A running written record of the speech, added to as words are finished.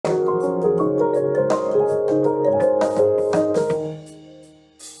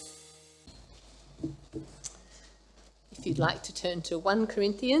like to turn to 1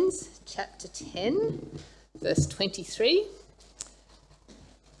 Corinthians chapter 10, verse 23,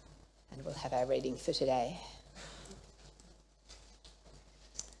 and we'll have our reading for today.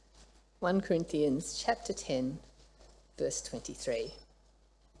 1 Corinthians chapter 10, verse 23.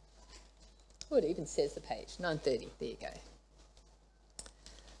 Oh, it even says the page, 930, there you go.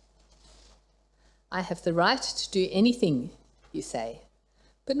 I have the right to do anything, you say,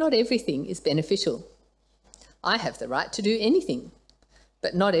 but not everything is beneficial. I have the right to do anything,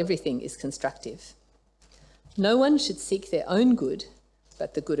 but not everything is constructive. No one should seek their own good,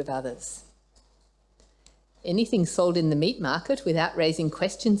 but the good of others. Anything sold in the meat market without raising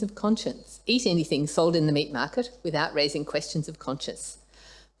questions of conscience. Eat anything sold in the meat market without raising questions of conscience.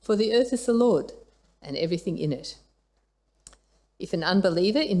 For the earth is the Lord, and everything in it. If an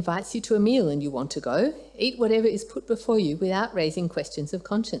unbeliever invites you to a meal and you want to go, eat whatever is put before you without raising questions of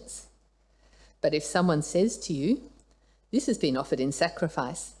conscience. But if someone says to you, "This has been offered in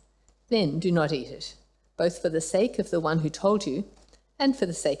sacrifice," then do not eat it, both for the sake of the one who told you and for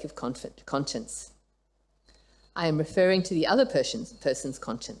the sake of conscience. I am referring to the other person's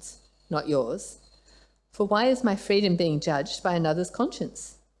conscience, not yours. For why is my freedom being judged by another's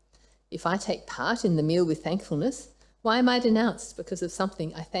conscience? If I take part in the meal with thankfulness, why am I denounced because of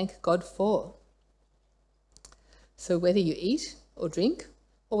something I thank God for? So whether you eat or drink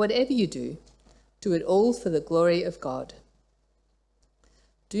or whatever you do it all for the glory of God.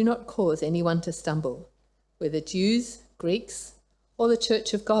 Do not cause anyone to stumble, whether Jews, Greeks, or the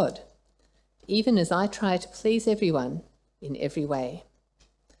Church of God, even as I try to please everyone in every way.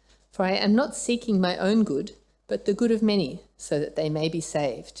 For I am not seeking my own good, but the good of many, so that they may be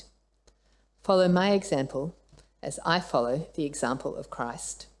saved. Follow my example as I follow the example of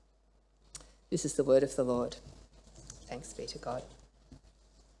Christ. This is the word of the Lord. Thanks be to God.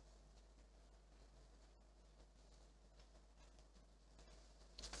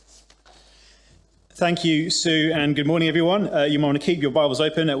 Thank you, Sue, and good morning, everyone. You might want to keep your Bibles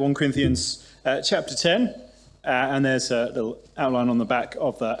open at 1 Corinthians chapter 10, and there's a little outline on the back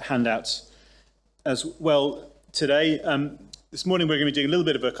of the handout as well today. This morning we're going to be doing a little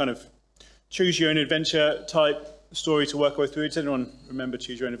bit of a kind of choose your own adventure type story to work our way through. Does anyone remember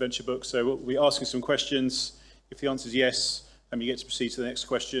Choose Your Own Adventure books? So we'll be asking some questions. If the answer is yes, you get to proceed to the next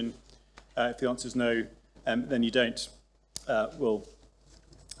question. If the answer is no, then you don't. We'll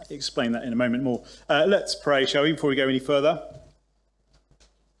explain that in a moment more. Let's pray, shall we, before we go any further.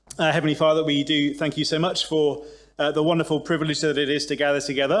 Heavenly Father, we do thank you so much for the wonderful privilege that it is to gather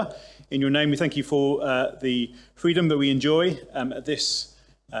together in your name. We thank you for the freedom that we enjoy at this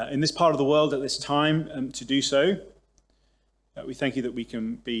in this part of the world at this time to do so. We thank you that we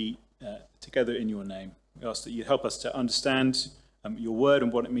can be together in your name. We ask that you help us to understand your word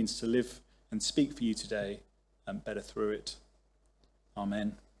and what it means to live and speak for you today and better through it.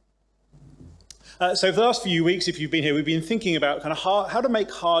 Amen. So for the last few weeks, if you've been here, we've been thinking about kind of how to make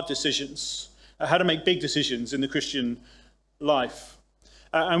hard decisions, how to make big decisions in the Christian life.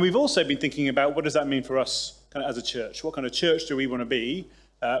 And we've also been thinking about what does that mean for us kind of as a church? What kind of church do we want to be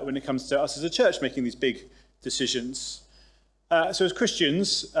when it comes to us as a church making these big decisions? So as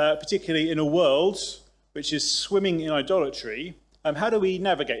Christians, particularly in a world which is swimming in idolatry, how do we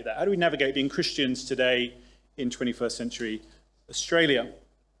navigate that? How do we navigate being Christians today in 21st century Australia,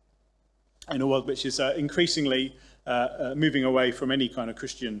 in a world which is increasingly moving away from any kind of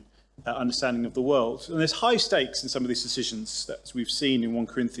Christian understanding of the world? And there's high stakes in some of these decisions that we've seen in 1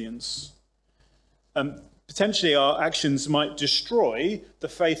 Corinthians. Potentially our actions might destroy the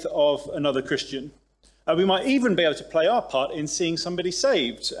faith of another Christian. We might even be able to play our part in seeing somebody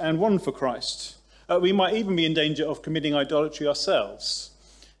saved and won for Christ. We might even be in danger of committing idolatry ourselves,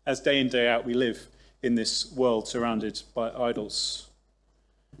 as day in, day out we live in this world surrounded by idols.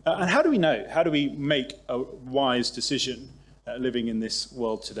 And how do we know? How do we make a wise decision living in this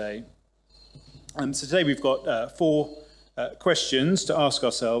world today? So today we've got 4 questions to ask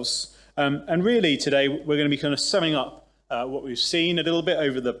ourselves. And really today we're going to be kind of summing up what we've seen a little bit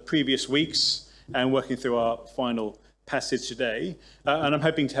over the previous weeks and working through our final passage today. And I'm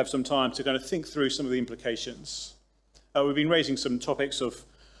hoping to have some time to kind of think through some of the implications. We've been raising some topics of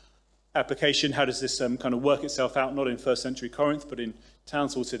application. How does this kind of work itself out, not in first century Corinth, but in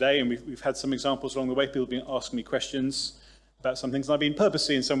Townsville today? And we've had some examples along the way. People have been asking me questions about some things. And I've been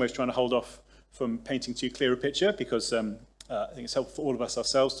purposely in some ways trying to hold off from painting too clear a picture because I think it's helpful for all of us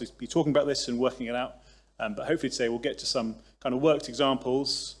ourselves to be talking about this and working it out. But hopefully today we'll get to some kind of worked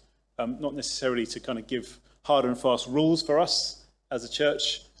examples, not necessarily to kind of give hard and fast rules for us as a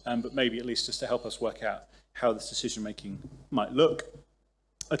church, but maybe at least just to help us work out how this decision making might look.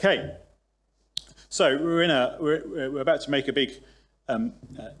 Okay, So we're about to make a big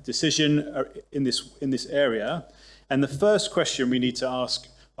decision in this area, and the first question we need to ask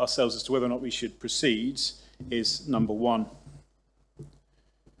ourselves as to whether or not we should proceed is number one.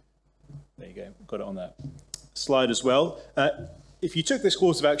 There you go, got it on that slide as well. If you took this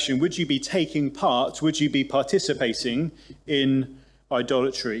course of action, would you be taking part? Would you be participating in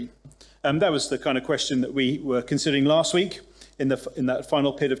idolatry? That was the kind of question that we were considering last week in that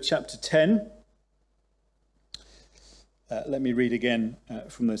final bit of chapter 10. Let me read again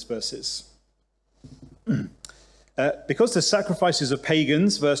from those verses. Because the sacrifices of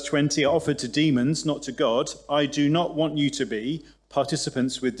pagans, verse 20, are offered to demons, not to God, I do not want you to be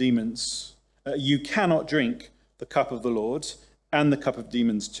participants with demons. You cannot drink the cup of the Lord and the cup of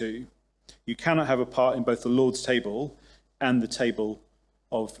demons too. You cannot have a part in both the Lord's table and the table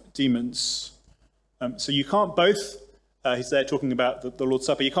of demons. So you can't both, he's there talking about the Lord's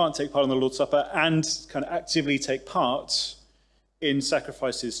Supper, you can't take part in the Lord's Supper and kind of actively take part in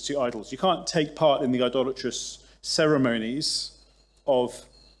sacrifices to idols. You can't take part in the idolatrous ceremonies of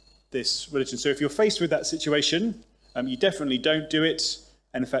this religion. So if you're faced with that situation, you definitely don't do it,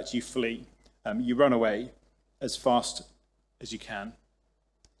 and in fact you flee. You run away as fast as you can.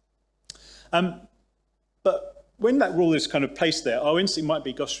 But when that rule is kind of placed there, our instinct might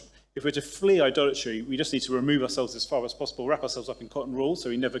be, gosh, if we're to flee idolatry, we just need to remove ourselves as far as possible, wrap ourselves up in cotton wool so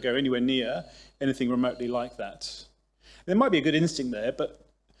we never go anywhere near anything remotely like that. There might be a good instinct there, but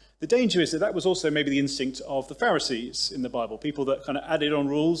the danger is that was also maybe the instinct of the Pharisees in the Bible, people that kind of added on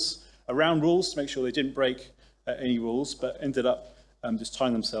rules, around rules, to make sure they didn't break any rules, but ended up just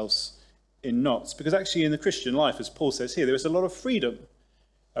tying themselves in knots. Because actually in the Christian life, as Paul says here, there is a lot of freedom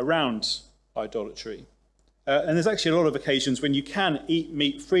around idolatry. And there's actually a lot of occasions when you can eat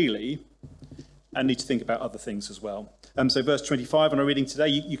meat freely and need to think about other things as well. So verse 25 on our reading today,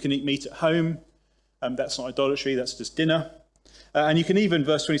 you can eat meat at home. That's not idolatry, that's just dinner. And you can even,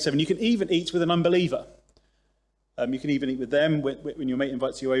 verse 27, you can even eat with an unbeliever. You can even eat with them when your mate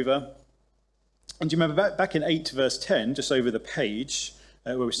invites you over. And do you remember back in 8 verse 10, just over the page,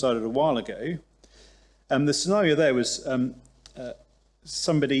 where we started a while ago, the scenario there was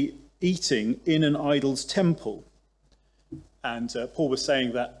somebody eating in an idol's temple. And Paul was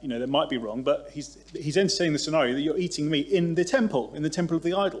saying that, that might be wrong, but he's entertaining the scenario that you're eating meat in the temple of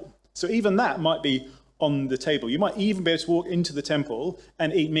the idol. So even that might be on the table. You might even be able to walk into the temple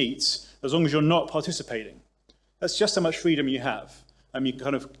and eat meat as long as you're not participating. That's just how much freedom you have. You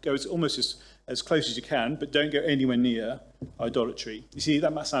kind of go almost as close as you can, but don't go anywhere near idolatry. You see,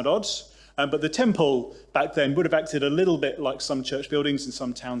 that might sound odd, but the temple back then would have acted a little bit like some church buildings in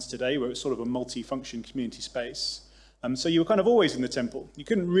some towns today, where it's sort of a multi-function community space. So you were kind of always in the temple. You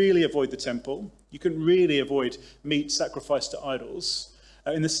couldn't really avoid the temple. You couldn't really avoid meat sacrificed to idols.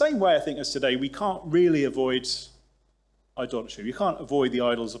 In the same way, I think, as today, we can't really avoid idolatry. We can't avoid the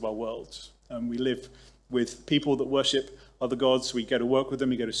idols of our world. We live with people that worship other gods. We go to work with them.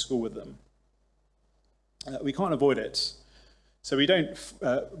 We go to school with them. We can't avoid it. So we don't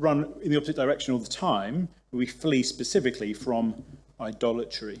run in the opposite direction all the time. We flee specifically from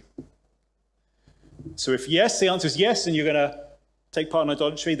idolatry. So if yes, the answer is yes, and you're going to take part in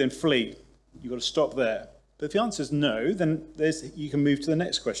idolatry, then flee. You've got to stop there. But if the answer is no, then you can move to the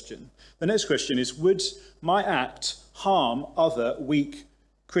next question. The next question is, would my act harm other weak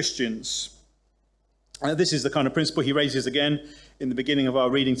Christians? This is the kind of principle he raises again in the beginning of our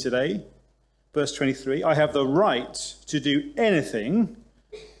reading today. Verse 23, I have the right to do anything,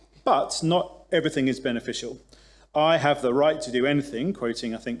 but not everything is beneficial. I have the right to do anything,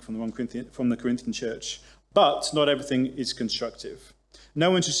 quoting, I think, from the Corinthian church, but not everything is constructive.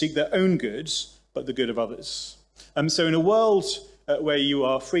 No one should seek their own goods, but the good of others. So in a world where you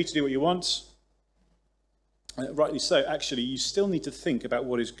are free to do what you want, rightly so, actually, you still need to think about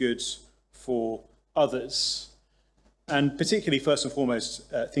what is good for others. And particularly, first and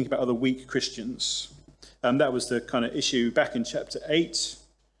foremost, think about other weak Christians. That was the kind of issue back in chapter 8.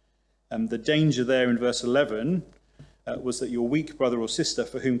 The danger there in verse 11 was that your weak brother or sister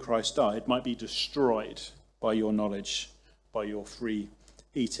for whom Christ died might be destroyed by your knowledge, by your free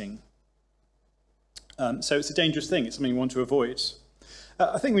eating. So it's a dangerous thing. It's something you want to avoid.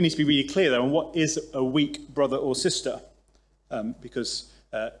 I think we need to be really clear, though, on what is a weak brother or sister, because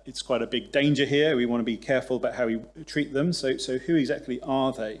it's quite a big danger here. We want to be careful about how we treat them. So who exactly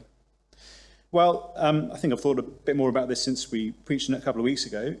are they? Well, I think I've thought a bit more about this since we preached on it a couple of weeks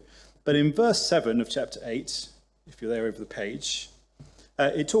ago. But in verse 7 of chapter 8, if you're there over the page,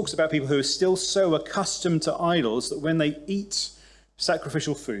 it talks about people who are still so accustomed to idols that when they eat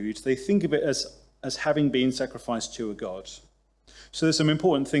sacrificial food, they think of it as having been sacrificed to a god. So there's some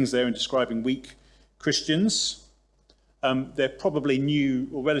important things there in describing weak Christians. They're probably new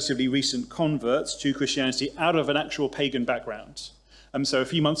or relatively recent converts to Christianity out of an actual pagan background. So a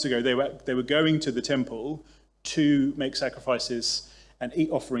few months ago, they were going to the temple to make sacrifices and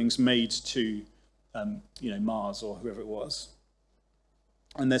eat offerings made to, Mars or whoever it was.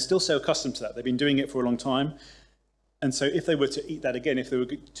 And they're still so accustomed to that. They've been doing it for a long time. And so if they were to eat that again, if they were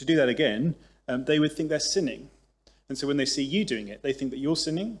to do that again, they would think they're sinning. And so when they see you doing it, they think that you're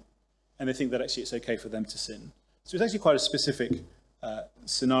sinning, and they think that actually it's okay for them to sin. So it's actually quite a specific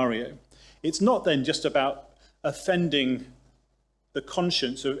scenario. It's not then just about offending the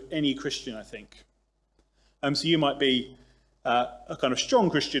conscience of any Christian, I think. So you might be a kind of strong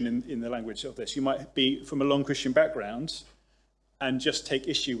Christian in the language of this. You might be from a long Christian background and just take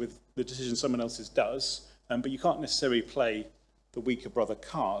issue with the decision someone else does, but you can't necessarily play the weaker brother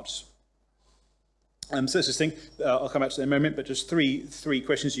card. So let's just think, I'll come back to that in a moment, but just three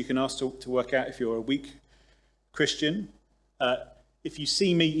questions you can ask to work out if you're a weak Christian. If you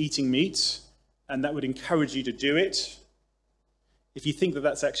see me eating meat, and that would encourage you to do it, if you think that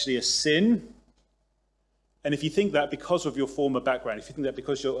that's actually a sin, and if you think that because of your former background, if you think that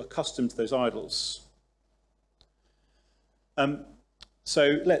because you're accustomed to those idols.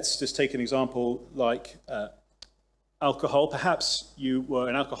 So let's just take an example like alcohol. Perhaps you were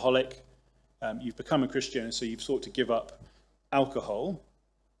an alcoholic, you've become a Christian, and so you've sought to give up alcohol.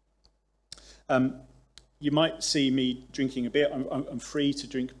 You might see me drinking a beer. I'm free to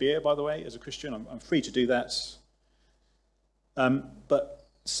drink beer, by the way, as a Christian. I'm free to do that. But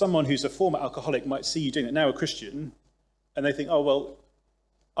someone who's a former alcoholic might see you doing it, now a Christian, and they think, oh, well,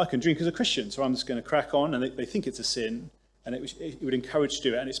 I can drink as a Christian, so I'm just going to crack on, and they think it's a sin, and it would encourage to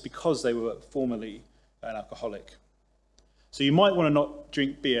do it, and it's because they were formerly an alcoholic. So you might want to not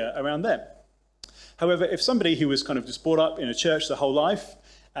drink beer around them. However, if somebody who was kind of just brought up in a church their whole life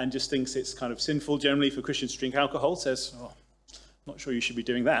and just thinks it's kind of sinful generally for Christians to drink alcohol, says, oh, I'm not sure you should be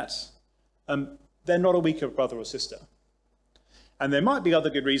doing that, they're not a weaker brother or sister. And there might be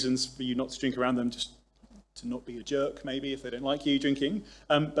other good reasons for you not to drink around them, just to not be a jerk, maybe, if they don't like you drinking.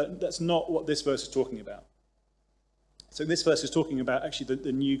 But that's not what this verse is talking about. So this verse is talking about actually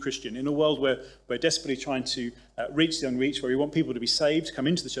the new Christian. In a world where we're desperately trying to reach the unreached, where we want people to be saved, come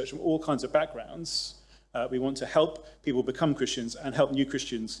into the church from all kinds of backgrounds, we want to help people become Christians and help new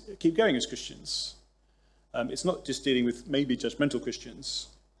Christians keep going as Christians. It's not just dealing with maybe judgmental Christians,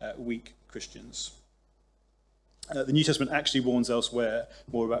 weak Christians. The New Testament actually warns elsewhere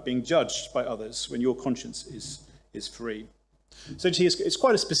more about being judged by others when your conscience is free. So it's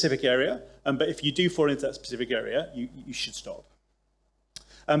quite a specific area, but if you do fall into that specific area, you should stop.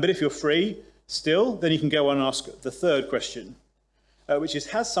 But if you're free still, then you can go on and ask the third question, which is,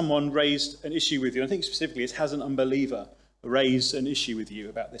 has someone raised an issue with you? I think specifically it's, has an unbeliever raised an issue with you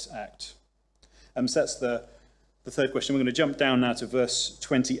about this act? So that's the third question. We're going to jump down now to verse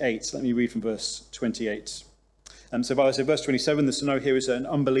 28. Let me read from verse 28. So verse 27, the scenario here is an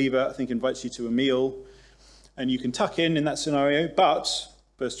unbeliever, I think, invites you to a meal, and you can tuck in that scenario, but,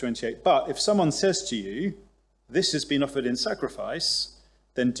 verse 28, but if someone says to you, this has been offered in sacrifice,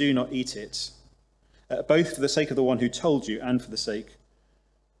 then do not eat it, both for the sake of the one who told you and for the sake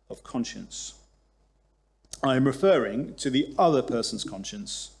of conscience. I am referring to the other person's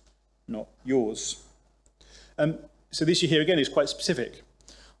conscience, not yours. So the issue here again is quite specific.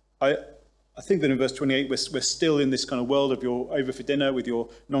 I think that in verse 28, we're still in this kind of world of you're over for dinner with your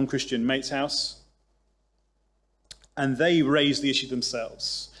non-Christian mate's house. And they raise the issue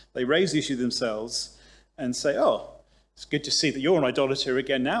themselves. They raise the issue themselves and say, oh, it's good to see that you're an idolater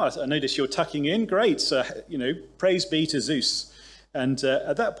again now. I notice you're tucking in. Great. Praise be to Zeus. And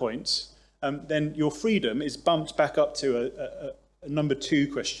at that point, then your freedom is bumped back up to a number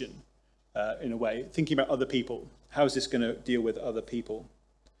two question, in a way, thinking about other people. How is this going to deal with other people?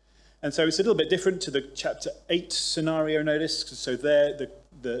 And so it's a little bit different to the chapter 8 scenario, notice. So there,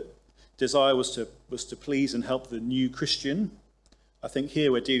 the desire was to please and help the new Christian. I think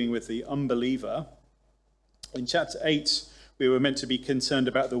here we're dealing with the unbeliever. In chapter 8, we were meant to be concerned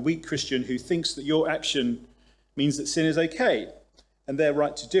about the weak Christian who thinks that your action means that sin is okay, and they're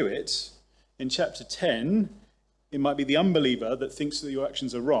right to do it. In chapter 10, it might be the unbeliever that thinks that your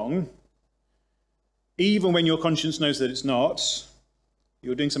actions are wrong, even when your conscience knows that it's not.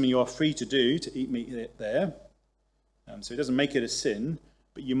 You're doing something you are free to do, to eat meat there. So it doesn't make it a sin,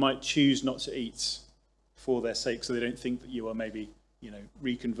 but you might choose not to eat for their sake, so they don't think that you are maybe,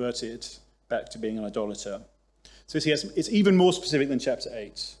 reconverted back to being an idolater. So it's even more specific than chapter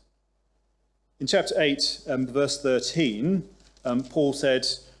 8. In chapter 8, verse 13, Paul said,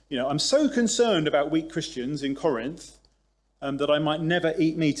 I'm so concerned about weak Christians in Corinth that I might never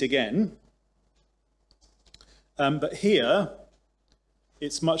eat meat again. But here,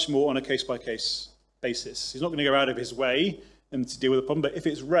 it's much more on a case-by-case basis. He's not going to go out of his way to deal with the problem, but if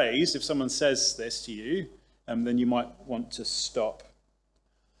it's raised, if someone says this to you, then you might want to stop.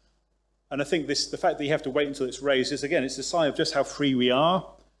 And I think the fact that you have to wait until it's raised is, again, it's a sign of just how free we are.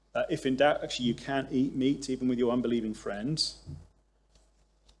 If in doubt, actually, you can eat meat, even with your unbelieving friends.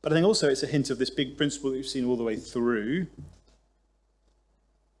 But I think also it's a hint of this big principle that we've seen all the way through,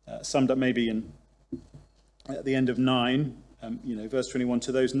 summed up maybe at the end of 9, verse 21,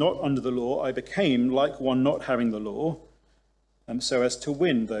 to those not under the law, I became like one not having the law, so as to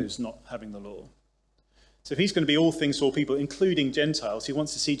win those not having the law. So if he's going to be all things to all people, including Gentiles, he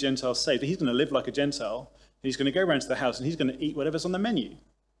wants to see Gentiles saved. He's going to live like a Gentile, and he's going to go around to the house, and he's going to eat whatever's on the menu.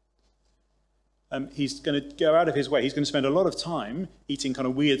 He's going to go out of his way. He's going to spend a lot of time eating kind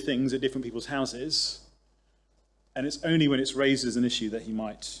of weird things at different people's houses, and it's only when it's raised as an issue that he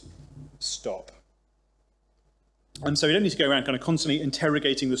might stop. And so you don't need to go around kind of constantly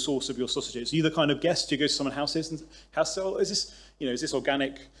interrogating the source of your sausages. Are you the kind of guest who goes to someone's houses and house, oh, is this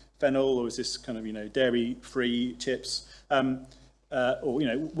organic fennel, or is this kind of dairy-free chips? Was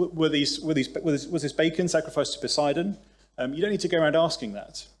this bacon sacrificed to Poseidon? You don't need to go around asking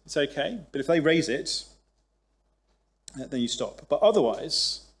that. It's okay, but if they raise it, then you stop. But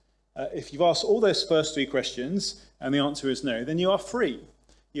otherwise, if you've asked all those first 3 questions and the answer is no, then you are free.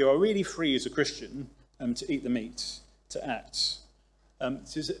 You are really free as a Christian to eat the meat, to act.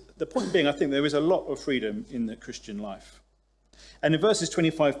 So the point being, I think there is a lot of freedom in the Christian life. And in verses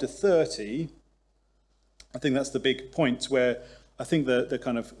 25 to 30, I think that's the big point where I think the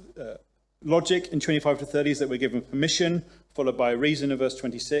kind of logic in 25 to 30 is that we're given permission, followed by a reason in verse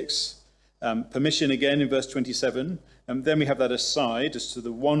 26, permission again in verse 27, and then we have that aside as to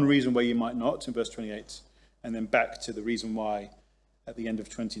the one reason why you might not in verse 28, and then back to the reason why at the end of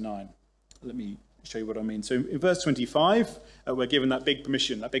 29. Let me show you what I mean. So in verse 25, we're given that big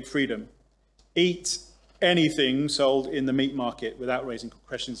permission, that big freedom. Eat anything sold in the meat market without raising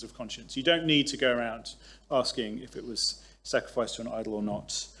questions of conscience. You don't need to go around asking if it was sacrificed to an idol or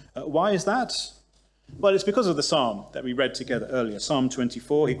not. Why is that? Well, it's because of the psalm that we read together earlier, Psalm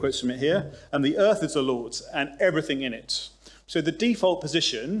 24, he quotes from it here, and the earth is the Lord's and everything in it. So the default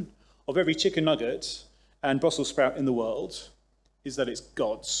position of every chicken nugget and Brussels sprout in the world is that it's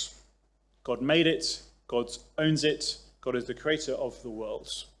God's. God made it, God owns it, God is the creator of the world.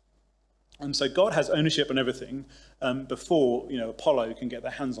 And so God has ownership on everything before Apollo can get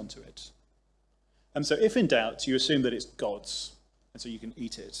their hands onto it. And so if in doubt, you assume that it's God's, and so you can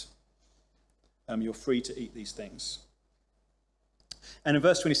eat it. You're free to eat these things. And in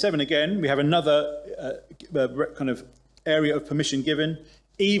verse 27 again, we have another kind of area of permission given,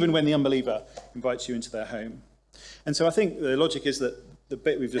 even when the unbeliever invites you into their home. And so I think the logic is that the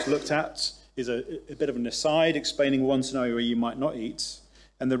bit we've just looked at is a bit of an aside, explaining one scenario where you might not eat.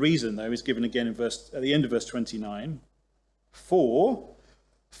 And the reason, though, is given again at the end of verse 29. For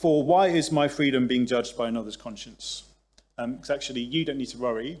why is my freedom being judged by another's conscience? Because actually you don't need to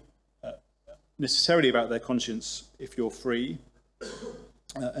worry necessarily about their conscience if you're free,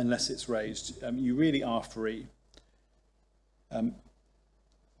 unless it's raised. You really are free.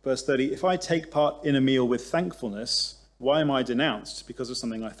 Verse 30, if I take part in a meal with thankfulness, why am I denounced because of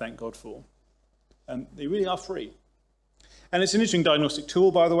something I thank God for? They really are free. And it's an interesting diagnostic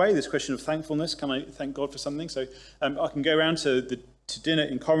tool, by the way, this question of thankfulness. Can I thank God for something? So I can go around to dinner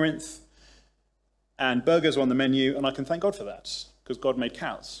in Corinth, and burgers are on the menu, and I can thank God for that, because God made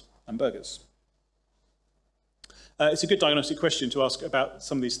cows and burgers. It's a good diagnostic question to ask about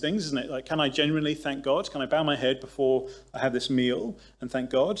some of these things, isn't it? Like, can I genuinely thank God? Can I bow my head before I have this meal and thank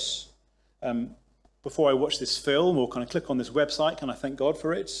God? Before I watch this film or kind of click on this website, can I thank God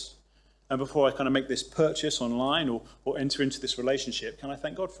for it? And before I kind of make this purchase online or enter into this relationship, can I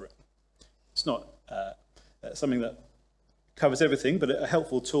thank God for it? It's not something that covers everything, but a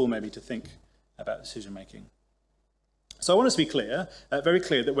helpful tool maybe to think about decision making. So I want us to be clear, very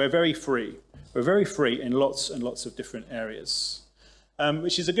clear, that we're very free. We're very free in lots and lots of different areas,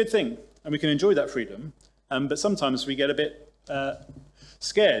 which is a good thing, and we can enjoy that freedom. But sometimes we get a bit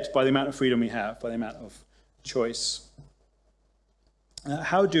scared by the amount of freedom we have, by the amount of choice.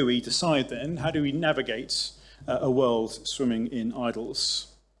 How do we decide then? How do we navigate a world swimming in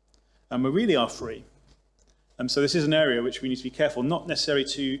idols? And we really are free. So this is an area which we need to be careful, not necessarily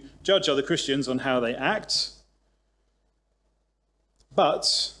to judge other Christians on how they act,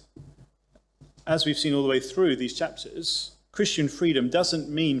 but as we've seen all the way through these chapters, Christian freedom doesn't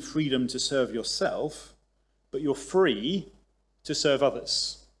mean freedom to serve yourself, but you're free to serve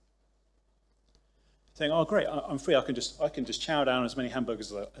others. Saying, oh great, I'm free, I can just chow down as many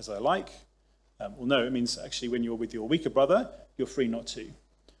hamburgers as I like, Well, no, it means actually when you're with your weaker brother, you're free not to.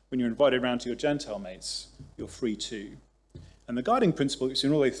 When you're invited around to your Gentile mates, you're free to. And the guiding principle that's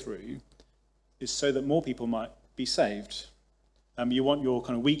in all the way through is so that more people might be saved. You want your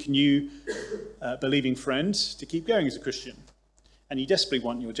kind of weak, new, believing friend to keep going as a Christian. And you desperately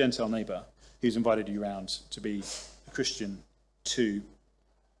want your Gentile neighbour who's invited you around to be a Christian too.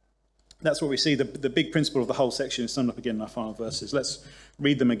 That's what we see. The big principle of the whole section is summed up again in our final verses. Let's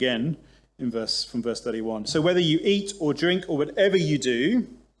read them again from verse 31. So whether you eat or drink or whatever you do,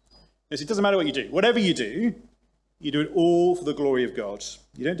 it doesn't matter what you do. Whatever you do it all for the glory of God.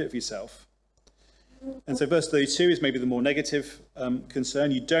 You don't do it for yourself. And so verse 32 is maybe the more negative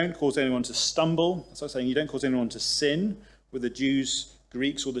concern. You don't cause anyone to stumble. That's like saying you don't cause anyone to sin with the Jews,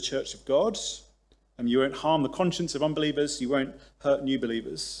 Greeks, or the church of God. You won't harm the conscience of unbelievers. You won't hurt new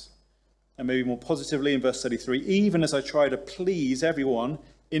believers. And maybe more positively in verse 33, even as I try to please everyone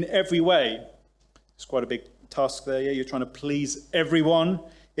in every way. It's quite a big task there. Yeah? You're trying to please everyone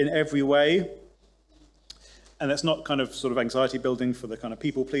in every way. And that's not kind of sort of anxiety building for the kind of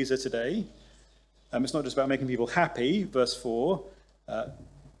people pleaser today. It's not just about making people happy, verse 4,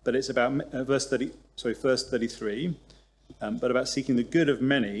 but it's about verse 33, but about seeking the good of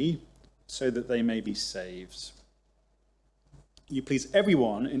many so that they may be saved. You please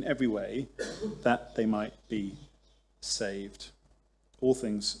everyone in every way that they might be saved. All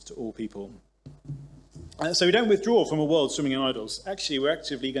things to all people. So we don't withdraw from a world swimming in idols. Actually, we're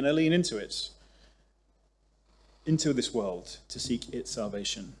actively going to lean into it, into this world to seek its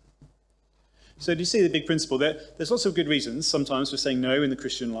salvation. So do you see the big principle there? There's lots of good reasons sometimes for saying no in the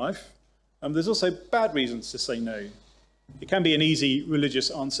Christian life. There's also bad reasons to say no. It can be an easy religious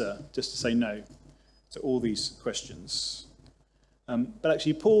answer just to say no to all these questions. But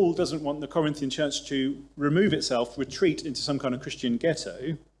actually, Paul doesn't want the Corinthian church to remove itself, retreat into some kind of Christian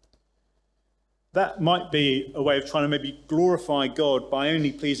ghetto. That might be a way of trying to maybe glorify God by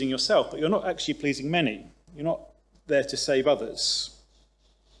only pleasing yourself, but you're not actually pleasing many. You're not there to save others.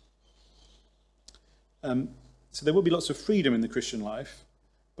 So there will be lots of freedom in the Christian life,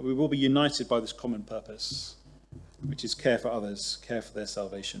 but we will be united by this common purpose, which is care for others, care for their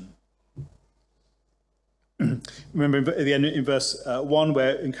salvation. Remember at the end in verse 1,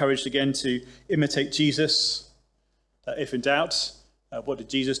 we're encouraged again to imitate Jesus. If in doubt, what did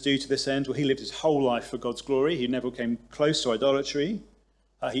Jesus do to this end? Well, he lived his whole life for God's glory. He never came close to idolatry.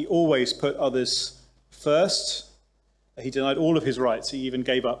 He always put others first. He denied all of his rights. He even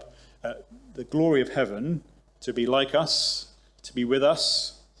gave up the glory of heaven to be like us, to be with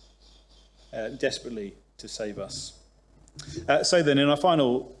us, desperately to save us. So then, in our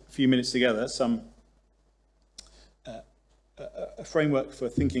final few minutes together, a framework for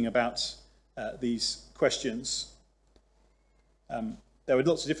thinking about these questions. There are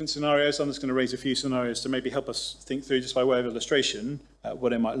lots of different scenarios. I'm just going to raise a few scenarios to maybe help us think through, just by way of illustration,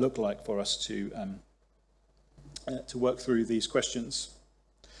 what it might look like for us to work through these questions.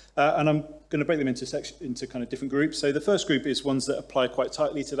 And I'm going to break them into kind of different groups. So the first group is ones that apply quite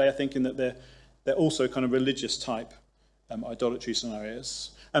tightly today, I think, in that they're also kind of religious type idolatry scenarios.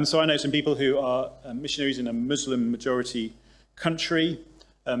 So I know some people who are missionaries in a Muslim majority country.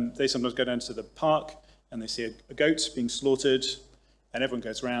 They sometimes go down to the park and they see a goat being slaughtered, and everyone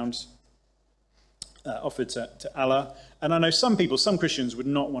goes round, offered to Allah. And I know some Christians would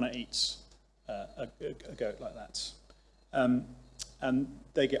not want to eat a goat like that. And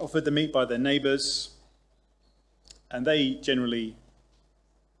they get offered the meat by their neighbours, and they generally,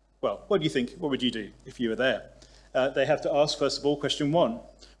 well, what do you think? What would you do if you were there? They have to ask, first of all, question 1.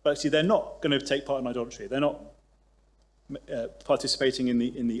 But actually, they're not going to take part in idolatry. They're not participating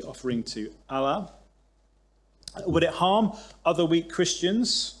in the offering to Allah. Would it harm other weak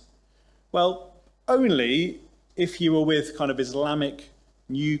Christians? Well, only if you were with kind of Islamic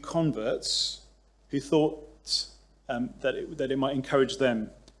new converts who thought that it might encourage them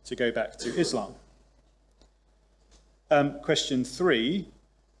to go back to Islam. Question 3,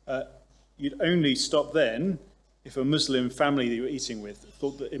 you'd only stop then if a Muslim family that you were eating with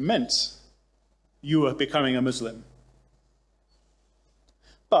thought that it meant you were becoming a Muslim.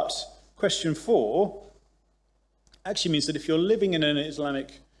 But question 4 actually means that if you're living in an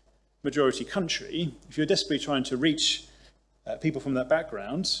Islamic majority country, if you're desperately trying to reach people from that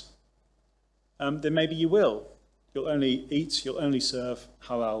background, then maybe you will. You'll only serve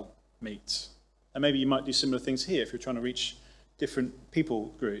halal meat. And maybe you might do similar things here if you're trying to reach different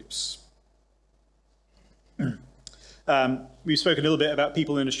people groups. We've spoken a little bit about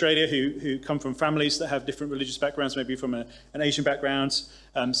people in Australia who come from families that have different religious backgrounds, maybe from an Asian background,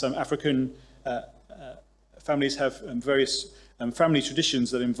 some African families have various family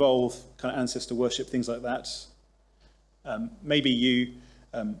traditions that involve kind of ancestor worship, things like that. Maybe you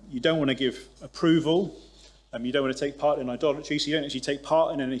don't want to give approval, you don't want to take part in idolatry, so you don't actually take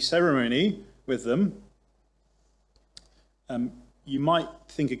part in any ceremony with them. You might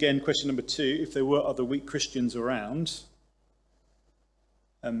think again, question number 2, if there were other weak Christians around,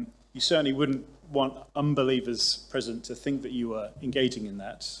 you certainly wouldn't want unbelievers present to think that you were engaging in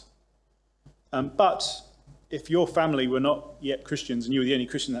that. But if your family were not yet Christians and you were the only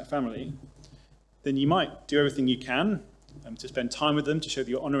Christian in that family, then you might do everything you can to spend time with them, to show that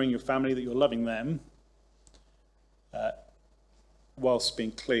you're honouring your family, that you're loving them, whilst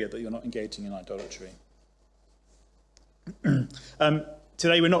being clear that you're not engaging in idolatry.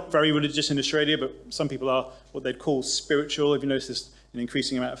 Today we're not very religious in Australia, but some people are what they'd call spiritual. Have you noticed an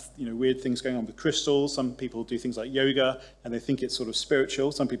increasing amount of weird things going on with crystals? Some people do things like yoga and they think it's sort of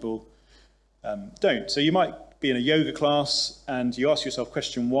spiritual. Some people don't. So you might be in a yoga class and you ask yourself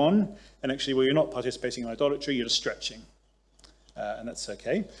question 1, and actually, well, you're not participating in idolatry, you're just stretching. And that's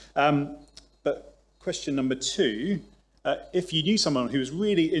okay. But question number 2, if you knew someone who was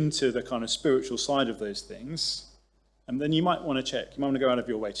really into the kind of spiritual side of those things, then you might want to check. You might want to go out of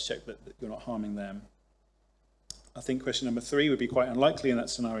your way to check that you're not harming them. I think question number 3 would be quite unlikely in that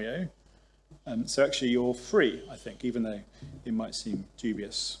scenario. So actually you're free, I think, even though it might seem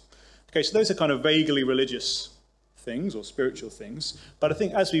dubious. Okay, so those are kind of vaguely religious things or spiritual things. But I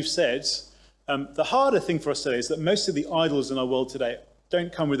think, as we've said, the harder thing for us today is that most of the idols in our world today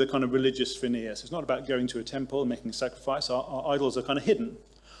don't come with a kind of religious veneer. So it's not about going to a temple and making a sacrifice. Our idols are kind of hidden.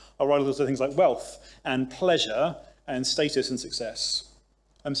 Our idols are things like wealth and pleasure and status and success.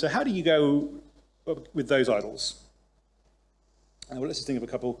 So how do you go with those idols? Well, let's just think of a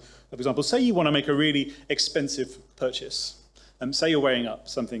couple of examples. Say you want to make a really expensive purchase. Say you're weighing up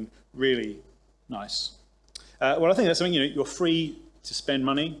something really nice. Well, I think that's something, you're free to spend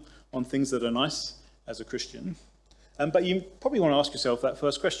money on things that are nice as a Christian. But you probably want to ask yourself that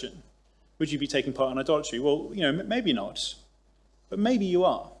first question. Would you be taking part in idolatry? Well, maybe not, but maybe you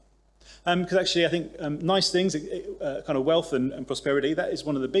are. Because actually, I think nice things, kind of wealth and prosperity, that is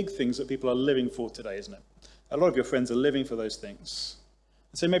one of the big things that people are living for today, isn't it? A lot of your friends are living for those things.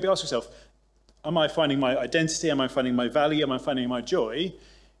 And so maybe ask yourself, am I finding my identity? Am I finding my value? Am I finding my joy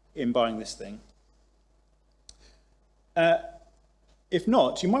in buying this thing? If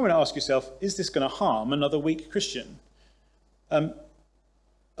not, you might want to ask yourself, is this going to harm another weak Christian? A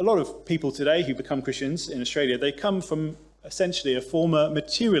lot of people today who become Christians in Australia, they come from essentially a former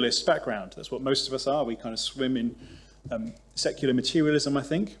materialist background. That's what most of us are. We kind of swim in secular materialism, I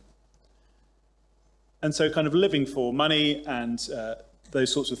think. And so kind of living for money and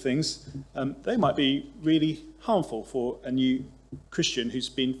those sorts of things, they might be really harmful for a new Christian who's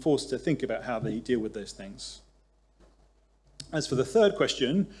been forced to think about how they deal with those things. As for the third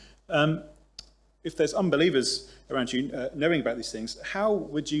question, if there's unbelievers around you knowing about these things, how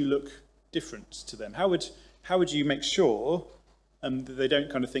would you look different to them? How would you make sure that they don't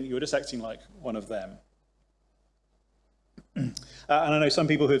kind of think you're just acting like one of them? And I know some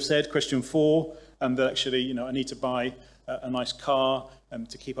people who have said, question 4, that actually, I need to buy a nice car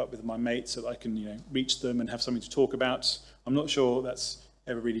to keep up with my mates so that I can, reach them and have something to talk about. I'm not sure that's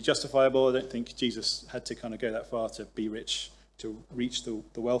ever really justifiable. I don't think Jesus had to kind of go that far to be rich, to reach the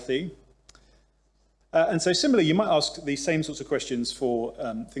wealthy. And so similarly, you might ask these same sorts of questions for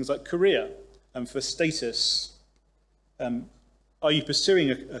things like career and for status. Are you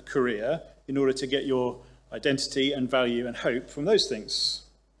pursuing a career in order to get your identity and value and hope from those things?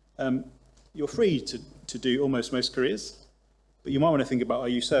 You're free to do almost most careers, but you might want to think about, are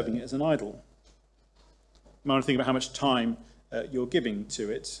you serving it as an idol? You might want to think about how much time you're giving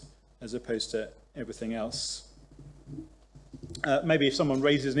to it as opposed to everything else. Maybe if someone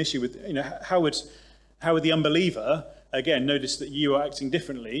raises an issue with, how would the unbeliever, again, notice that you are acting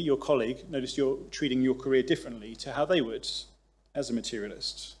differently, your colleague, notice you're treating your career differently to how they would as a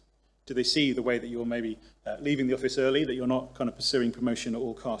materialist? Do they see the way that you're maybe leaving the office early, that you're not kind of pursuing promotion at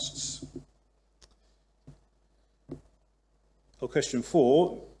all costs? Well, question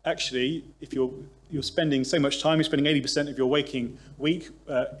 4, actually, if you're spending so much time, you're spending 80% of your waking week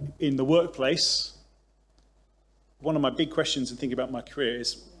in the workplace, one of my big questions in thinking about my career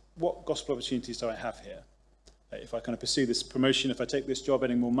is, what gospel opportunities do I have here? If I kind of pursue this promotion, if I take this job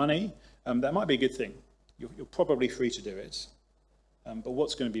earning more money, that might be a good thing. You're probably free to do it. But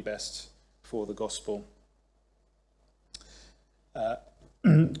what's going to be best for the gospel?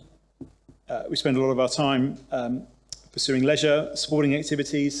 We spend a lot of our time pursuing leisure, sporting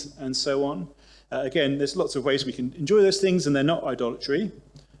activities, and so on. Again, there's lots of ways we can enjoy those things, and they're not idolatry.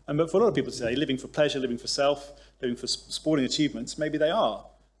 But for a lot of people today, living for pleasure, living for self, living for sporting achievements, maybe they are.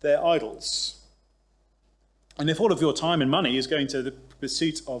 They're idols. And if all of your time and money is going to the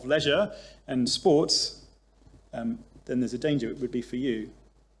pursuit of leisure and sports, then there's a danger it would be for you.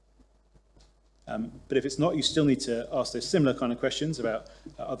 But if it's not, you still need to ask those similar kind of questions about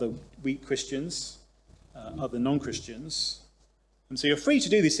other weak Christians, other non-Christians. And so you're free to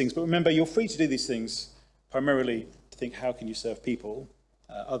do these things, but remember, you're free to do these things primarily to think, how can you serve people,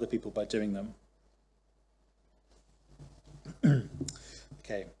 other people, by doing them?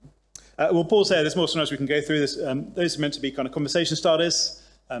 Okay. We'll pause there. There's more sometimes we can go through this. Those are meant to be kind of conversation starters,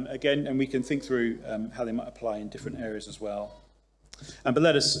 again, and we can think through how they might apply in different areas as well. But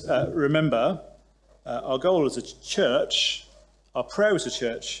let us remember, our goal as a church, our prayer as a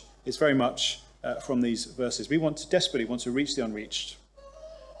church, is very much from these verses. We desperately want to reach the unreached.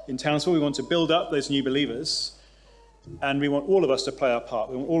 In Townsville, we want to build up those new believers, and we want all of us to play our part.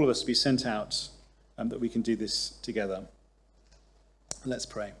 We want all of us to be sent out, that we can do this together. Let's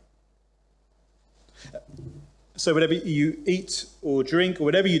pray. So whatever you eat or drink, or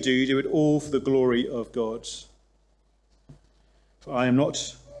whatever you do it all for the glory of God. For I am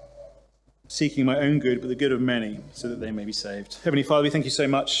not seeking my own good, but the good of many, so that they may be saved. Heavenly Father, we thank you so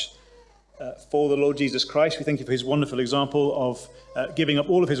much for the Lord Jesus Christ. We thank you for his wonderful example of giving up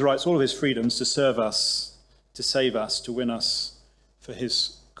all of his rights, all of his freedoms to serve us, to save us, to win us for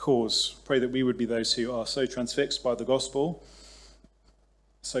his cause. Pray that we would be those who are so transfixed by the gospel,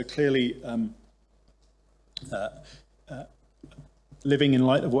 so clearly living in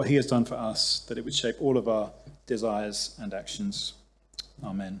light of what he has done for us, that it would shape all of our desires and actions.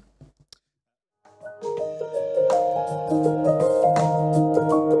 Amen.